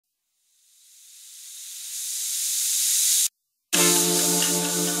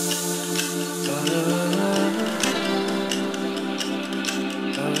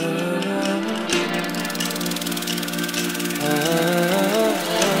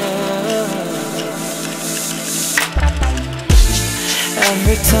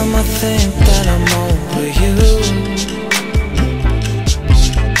time I think that I'm over you,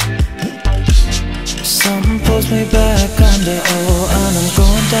 something pulls me back under, oh, and I'm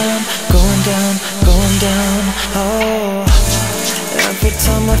going down, going down, going down, oh. Every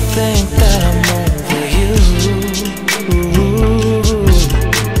time I think that I'm over you,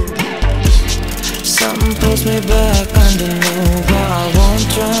 something pulls me back under, no, but I won't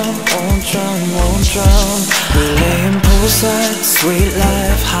drown, won't drown, won't drown. We're laying poolside, sweet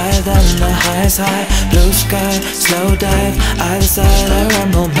life, higher than the highest high. Blue sky, slow dive, either side I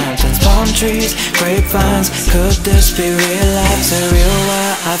ramble. Mountains, palm trees, grapevines. Could this be real life? So real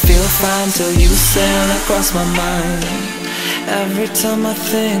why I feel fine till you sail across my mind. Every time I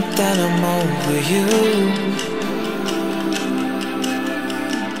think that I'm over you,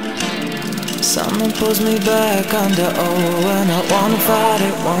 something pulls me back under, oh, and I wanna fight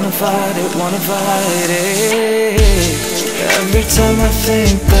it, wanna fight it, wanna fight it. Every time I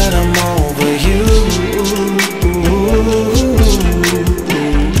think that I'm over you,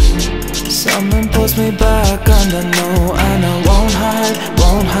 something pulls me back under, no, and I won't hide,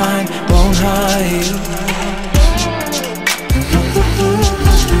 won't hide, won't hide.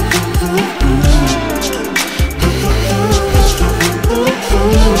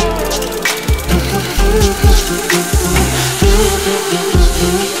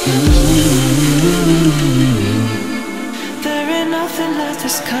 There ain't nothing left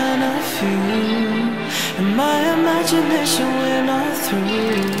that's kind of you, and my imagination went all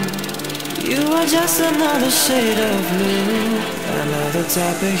through. You are just another shade of blue, another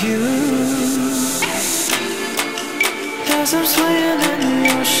type of hue. As I'm swaying in the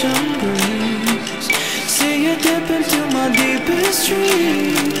ocean breeze, see you dip into my deepest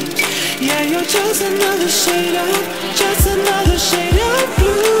dreams. Yeah, you're just another shade of, just another shade of blue.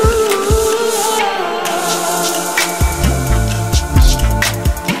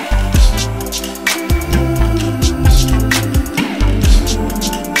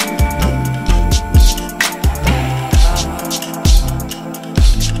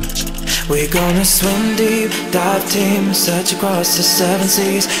 We're gonna swim deep, dive team, search across the 7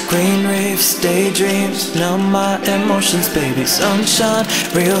 seas. Green reefs, daydreams, numb my emotions, baby. Sunshine,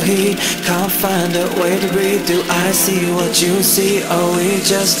 real heat, can't find a way to breathe. Do I see what you see, or we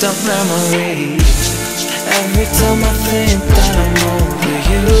just a memory? Every time I think that I'm over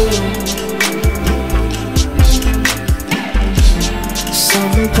you,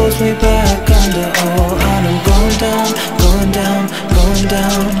 something pulls me back under, oh, and I'm going down, going down, going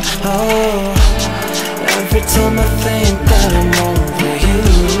down, oh. Every time I think that I'm over you,